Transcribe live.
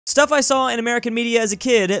Stuff I saw in American media as a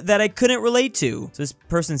kid that I couldn't relate to. So this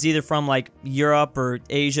person's either from like Europe or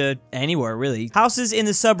Asia, anywhere really. Houses in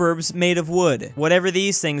the suburbs made of wood. Whatever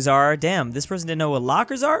these things are. Damn, this person didn't know what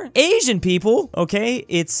lockers are? Asian people. Okay,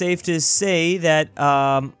 it's safe to say that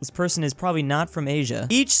this person is probably not from Asia.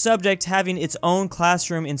 Each subject having its own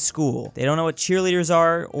classroom in school. They don't know what cheerleaders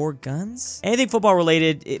are or guns. Anything football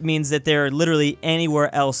related, it means that they're literally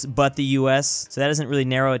anywhere else but the US. So that doesn't really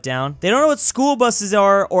narrow it down. They don't know what school buses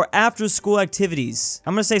are or after school activities.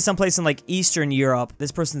 I'm gonna say someplace in like Eastern Europe.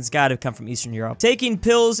 This person's gotta come from Eastern Europe. Taking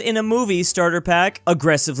pills in a movie starter pack.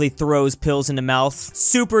 Aggressively throws pills into mouth.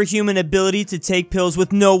 Superhuman ability to take pills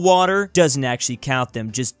with no water. Doesn't actually count them.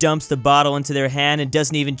 Just dumps the bottle into their hand and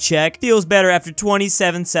doesn't even check. Feels better after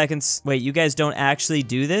 27 seconds. Wait, you guys don't actually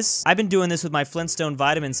do this? I've been doing this with my Flintstone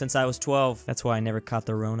vitamins since I was 12. That's why I never caught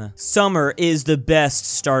the Rona. Summer is the best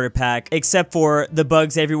starter pack, except for the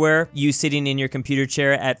bugs everywhere. You sitting in your computer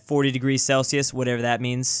chair at 40 degrees Celsius, whatever that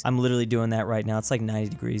means. I'm literally doing that right now. It's like 90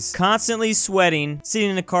 degrees. Constantly sweating. Sitting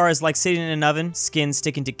in a car is like sitting in an oven. Skin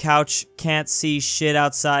sticking to couch. Can't see shit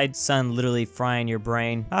outside. Sun literally frying your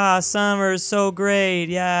brain. Ah, summer is so great.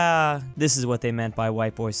 Yeah. This is what they meant by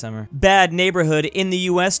white boy summer. Bad neighborhood in the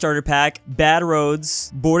US starter pack. Bad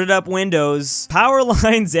roads. Boarded up windows. Power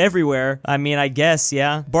lines everywhere. I mean, I guess,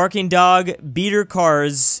 yeah. Barking dog. Beater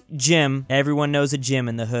cars. Gym. Everyone knows a gym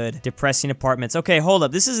in the hood. Depressing apartments. Okay, hold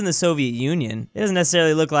up. This is in the Soviet Union. It doesn't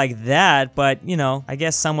necessarily look like that, but, you know, I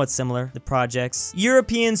guess somewhat similar. The projects.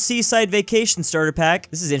 European seaside vacation starter pack.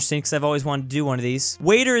 This is interesting because I've always wanted to do one of these.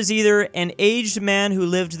 Waiter is either an aged man who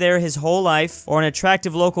lived there his whole life or an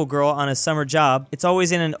attractive local girl on a summer job. It's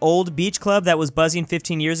always in an old beach club that was buzzing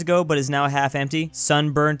 15 years ago but is now half empty.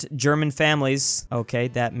 Sunburnt German families. Okay,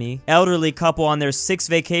 that me. Elderly couple on their 6th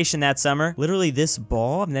vacation that summer. Literally this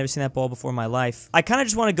ball? I've never seen that ball before in my life. I kind of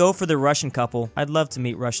just want to go for the Russian couple. I'd love to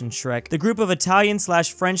meet Russian Shrek. The group of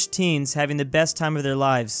Italian/French teens having the best time of their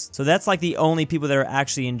lives. So that's like the only people that are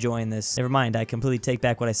actually enjoying this. Never mind, I completely take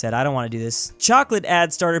back what I said. I don't want to do this. Chocolate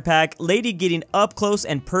ad starter pack. Lady getting up close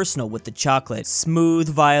and personal with the chocolate. Smooth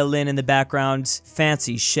violin in the background.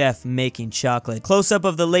 Fancy chef making chocolate. Close up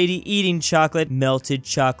of the lady eating chocolate. Melted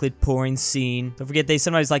chocolate pouring scene. Don't forget they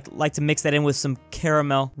sometimes like to mix that in with some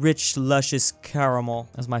caramel. Rich, luscious caramel.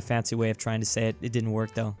 That's my fancy way of trying to say it. It didn't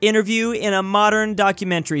work though. Interview in a modern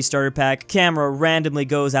documentary starter pack. Camera randomly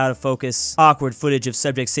goes out of focus. Awkward footage of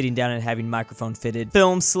subjects sitting down and having microphone fitted.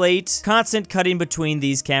 Film slate. Constant cutting between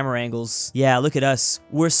these camera angles. Yeah, look at us.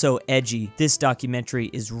 We're so edgy. This documentary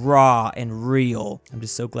is raw and real. I'm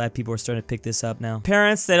just so glad people are starting to pick this up now.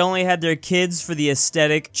 Parents that only had their kids for the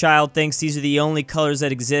aesthetic. Child thinks these are the only colors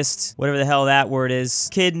that exist. Whatever the hell that word is.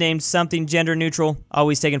 Kid named something gender neutral.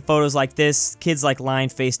 Always taking photos like this. Kids like lying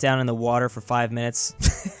face down in the water for 5 minutes.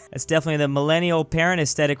 That's definitely the millennial parent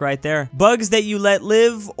aesthetic right there. Bugs that you let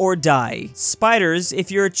live or die. Spiders,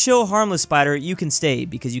 if you're a chill, harmless spider, you can stay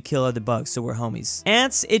because you kill other bugs, so we're homies.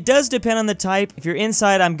 Ants, it does depend on the type. If you're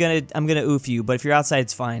inside, I'm gonna oof you, but if you're outside,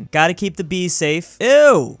 it's fine. Gotta keep the bees safe.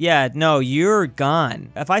 Ew! Yeah, no, you're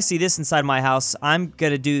gone. If I see this inside my house, I'm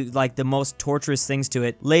gonna do like the most torturous things to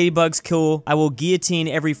it. Ladybugs, cool. I will guillotine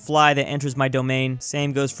every fly that enters my domain.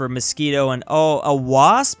 Same goes for mosquito and, oh, a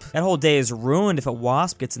wasp? That whole day is ruined if a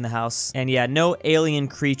wasp gets in the house. And yeah, no alien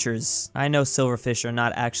creatures. I know silverfish are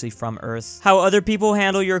not actually from Earth. How other people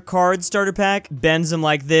handle your card starter pack? Bends them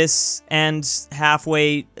like this and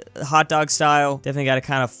halfway hot dog style. Definitely gotta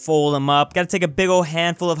kind of fold them up. Gotta take a big old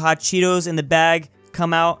handful of hot Cheetos in the bag,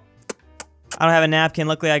 come out. I don't have a napkin.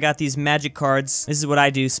 Luckily, I got these magic cards. This is what I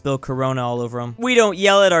do, spill Corona all over them. We don't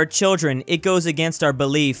yell at our children. It goes against our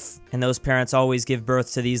belief. And those parents always give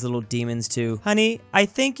birth to these little demons too. Honey, I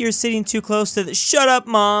think you're sitting too close to the— Shut up,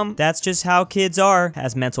 Mom! That's just how kids are.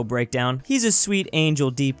 Has mental breakdown. He's a sweet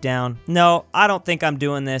angel deep down. No, I don't think I'm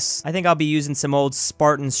doing this. I think I'll be using some old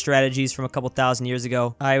Spartan strategies from a couple thousand years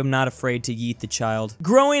ago. I am not afraid to yeet the child.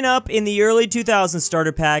 Growing up in the early 2000s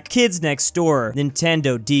starter pack, Kids Next Door,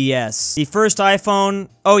 Nintendo DS. The first iPhone,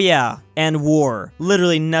 oh yeah, and war.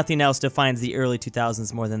 Literally nothing else defines the early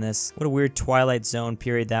 2000s more than this. What a weird Twilight Zone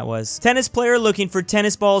period that was. Tennis player looking for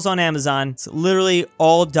tennis balls on Amazon. It's literally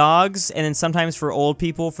all dogs, and then sometimes for old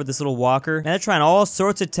people for this little walker. And they're trying all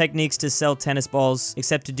sorts of techniques to sell tennis balls,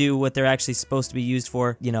 except to do what they're actually supposed to be used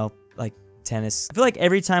for, you know, like tennis. I feel like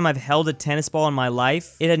every time I've held a tennis ball in my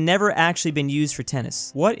life, it had never actually been used for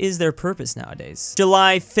tennis. What is their purpose nowadays?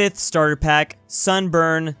 July 5th starter pack,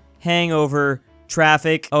 sunburn, hangover,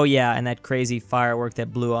 traffic. Oh yeah, and that crazy firework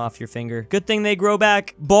that blew off your finger. Good thing they grow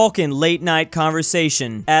back. Balkan late night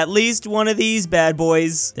conversation. At least one of these bad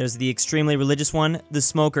boys. There's the extremely religious one, the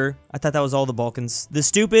smoker. I thought that was all the Balkans. The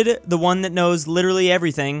stupid, the one that knows literally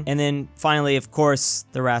everything. And then finally, of course,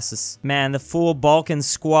 the racist. Man, the full Balkan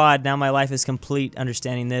squad. Now my life is complete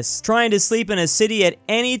understanding this. Trying to sleep in a city at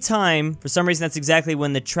any time. For some reason, that's exactly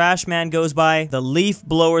when the trash man goes by. The leaf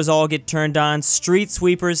blowers all get turned on. Street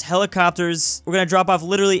sweepers, helicopters. We're gonna drop off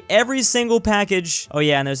literally every single package. Oh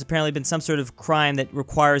yeah, and there's apparently been some sort of crime that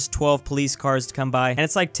requires 12 police cars to come by. And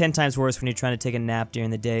it's like 10 times worse when you're trying to take a nap during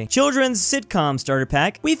the day. Children's sitcom starter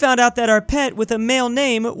pack. We found out that our pet with a male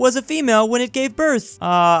name was a female when it gave birth.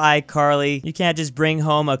 Ah, iCarly. You can't just bring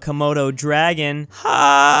home a Komodo dragon.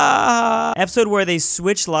 Ha! Episode where they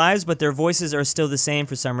switch lives, but their voices are still the same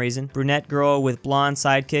for some reason. Brunette girl with blonde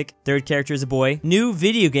sidekick. Third character is a boy. New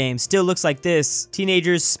video game still looks like this.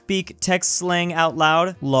 Teenagers speak text slang out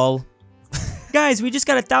loud. Lol. Guys, we just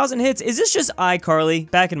got 1,000 hits. Is this just iCarly?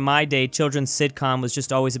 Back in my day, children's sitcom was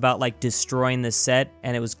just always about like destroying the set,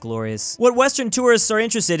 and it was glorious. What Western tourists are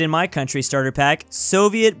interested in my country starter pack?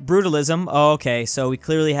 Soviet brutalism. Oh, okay, so we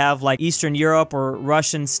clearly have like Eastern Europe or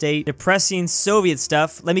Russian state. Depressing Soviet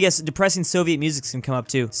stuff. Let me guess, depressing Soviet music's gonna come up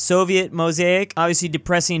too. Soviet mosaic. Obviously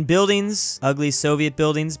depressing buildings. Ugly Soviet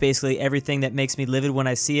buildings. Basically everything that makes me livid when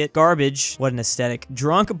I see it. Garbage. What an aesthetic.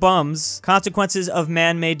 Drunk bums. Consequences of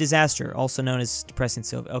man-made disaster. Also known as depressing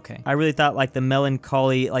Soviet. Okay. I really thought like the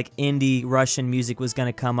melancholy, like indie Russian music was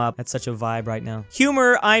gonna come up. That's such a vibe right now.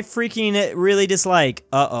 Humor I freaking really dislike.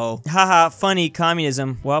 Uh-oh. Haha, funny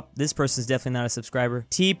communism. Well, this person's definitely not a subscriber.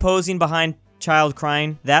 T posing behind child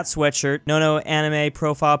crying, that sweatshirt, no anime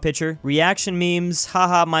profile picture, reaction memes,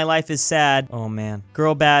 haha, my life is sad. Oh man.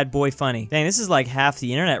 Girl bad, boy funny. Dang, this is like half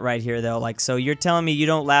the internet right here though. Like, so you're telling me you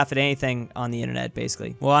don't laugh at anything on the internet,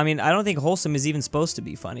 basically. Well, I mean, I don't think wholesome is even supposed to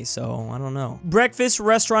be funny, so I don't know. Breakfast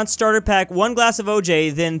restaurant starter pack, 1 glass of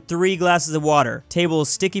OJ, then 3 glasses of water. Table is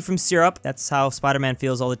sticky from syrup. That's how Spider-Man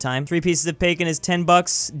feels all the time. 3 pieces of bacon is 10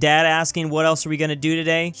 bucks. Dad asking, what else are we gonna do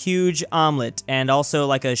today? Huge omelet, and also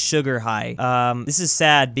like a sugar high. This is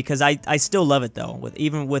sad because I still love it though,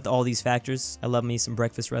 even with all these factors. I love me some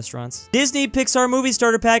breakfast restaurants. Disney Pixar movie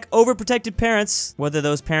starter pack, overprotected parents, whether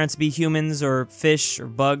those parents be humans or fish or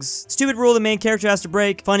bugs. Stupid rule the main character has to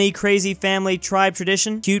break. Funny, crazy family tribe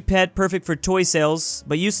tradition. Cute pet, perfect for toy sales,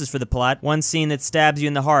 but useless for the plot. One scene that stabs you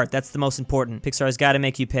in the heart, that's the most important. Pixar's gotta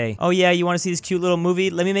make you pay. Oh yeah, you wanna see this cute little movie?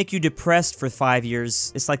 Let me make you depressed for 5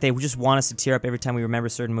 years. It's like they just want us to tear up every time we remember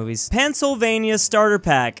certain movies. Pennsylvania starter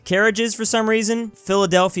pack. Carriages for some reason.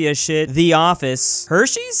 Philadelphia shit. The Office.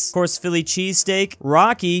 Hershey's? Of course, Philly cheesesteak.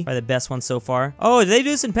 Rocky. Probably the best one so far. Oh, did they do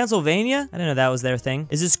this in Pennsylvania? I didn't know that was their thing.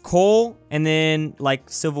 Is this coal? And then, like,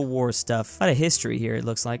 Civil War stuff. A lot of history here, it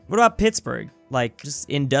looks like. What about Pittsburgh? Like, just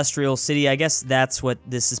industrial city. I guess that's what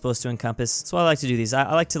this is supposed to encompass. That's why I like to do these.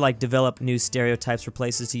 I like to, like, develop new stereotypes for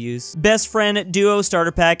places to use. Best friend duo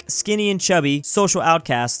starter pack, skinny and chubby, social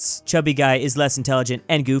outcasts. Chubby guy is less intelligent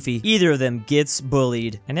and goofy. Either of them gets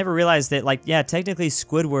bullied. I never realized that, like, yeah, technically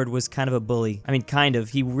Squidward was kind of a bully. I mean, kind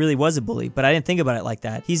of. He really was a bully, but I didn't think about it like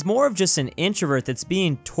that. He's more of just an introvert that's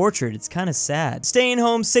being tortured. It's kind of sad. Staying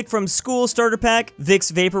home sick from school starter pack,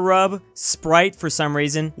 Vicks Vapor Rub, Sprite for some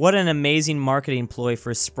reason. What an amazing marketing ploy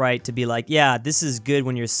for Sprite to be like, yeah, this is good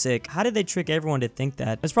when you're sick. How did they trick everyone to think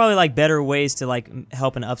that? There's probably like better ways to like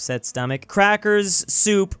help an upset stomach. Crackers,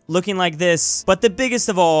 soup, looking like this. But the biggest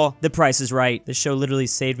of all, The Price is Right. This show literally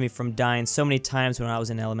saved me from dying so many times when I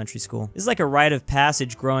was in elementary school. This is like a rite of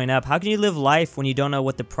passage growing up. How can you live life when you don't know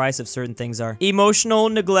what the price of certain things are? Emotional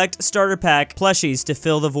neglect starter pack, plushies to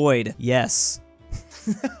fill the void. Yes.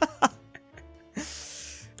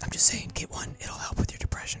 I'm just saying, get one. It'll help with your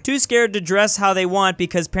depression. Too scared to dress how they want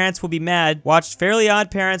because parents will be mad. Watched Fairly Odd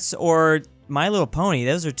Parents or My Little Pony.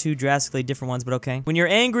 Those are two drastically different ones, but okay. When you're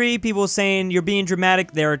angry, people saying you're being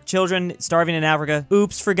dramatic. There are children starving in Africa.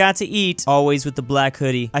 Oops, forgot to eat. Always with the black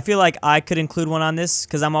hoodie. I feel like I could include one on this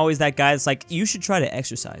because I'm always that guy that's like, you should try to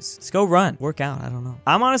exercise. Just go run, work out, I don't know.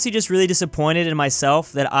 I'm honestly just really disappointed in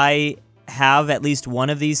myself that I have at least one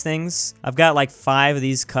of these things. I've got like 5 of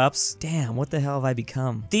these cups. Damn, what the hell have I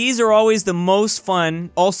become? These are always the most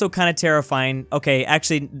fun, also kind of terrifying. Okay,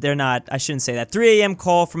 actually, they're not. I shouldn't say that. 3 a.m.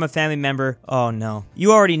 call from a family member. Oh no.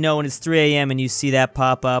 You already know when it's 3 a.m. and you see that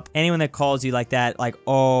pop up. Anyone that calls you like that, like,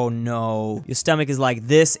 oh no. Your stomach is like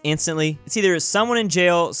this instantly. It's either someone in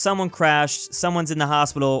jail, someone crashed, someone's in the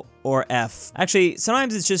hospital, or F. Actually,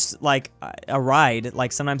 sometimes it's just like a ride.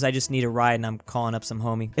 Like sometimes I just need a ride and I'm calling up some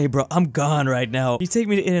homie. Hey bro, I'm gone right now. You take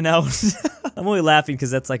me to In-N-Out. I'm only laughing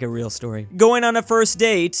because that's like a real story. Going on a first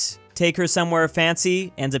date. take her somewhere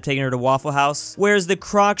fancy, ends up taking her to Waffle House. Wears the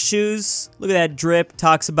Croc shoes. Look at that drip.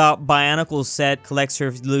 Talks about Bionicle set. Collects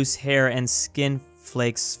her loose hair and skin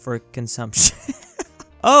flakes for consumption.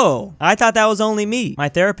 Oh, I thought that was only me. My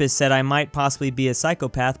therapist said I might possibly be a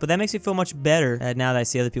psychopath, but that makes me feel much better now that I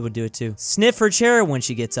see other people do it too. Sniff her chair when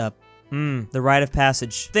she gets up. The rite of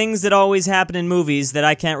passage. Things that always happen in movies that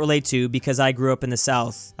I can't relate to because I grew up in the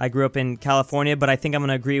South. I grew up in California, but I think I'm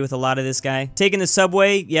gonna agree with a lot of this guy. Taking the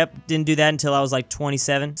subway, yep, didn't do that until I was like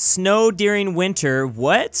 27. Snow during winter,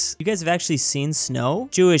 what? You guys have actually seen snow?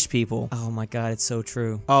 Jewish people. Oh my god, it's so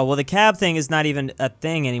true. Oh, well the cab thing is not even a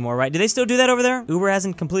thing anymore, right? Do they still do that over there? Uber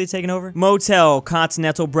hasn't completely taken over? Motel,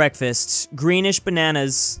 continental breakfast, greenish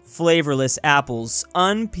bananas, flavorless apples,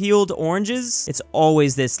 unpeeled oranges. It's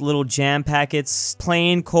always this little jam packets,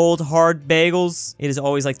 plain cold hard bagels. It is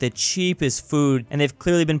always like the cheapest food, and they've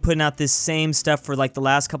clearly been putting out this same stuff for like the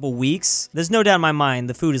last couple weeks. There's no doubt in my mind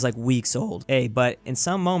the food is like weeks old. Hey, but in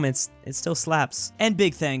some moments it still slaps. And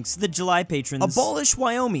big thanks to the July patrons. Abolish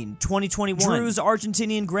Wyoming 2021. Drew's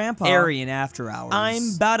Argentinian Grandpa. AryanAfterHours.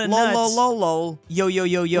 I'm Bout a Nut. Lol.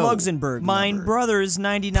 Yo. Luxembourg. Mine Brothers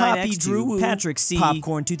 99X. Drew. Patrick C.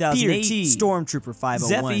 Popcorn 2008. Stormtrooper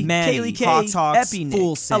 501. Zeffi. Manny. Kaylee K. EpiNick.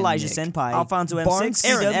 Full Elijah Senpai. Alfonso M6.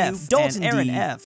 Aaron F. Dalton D.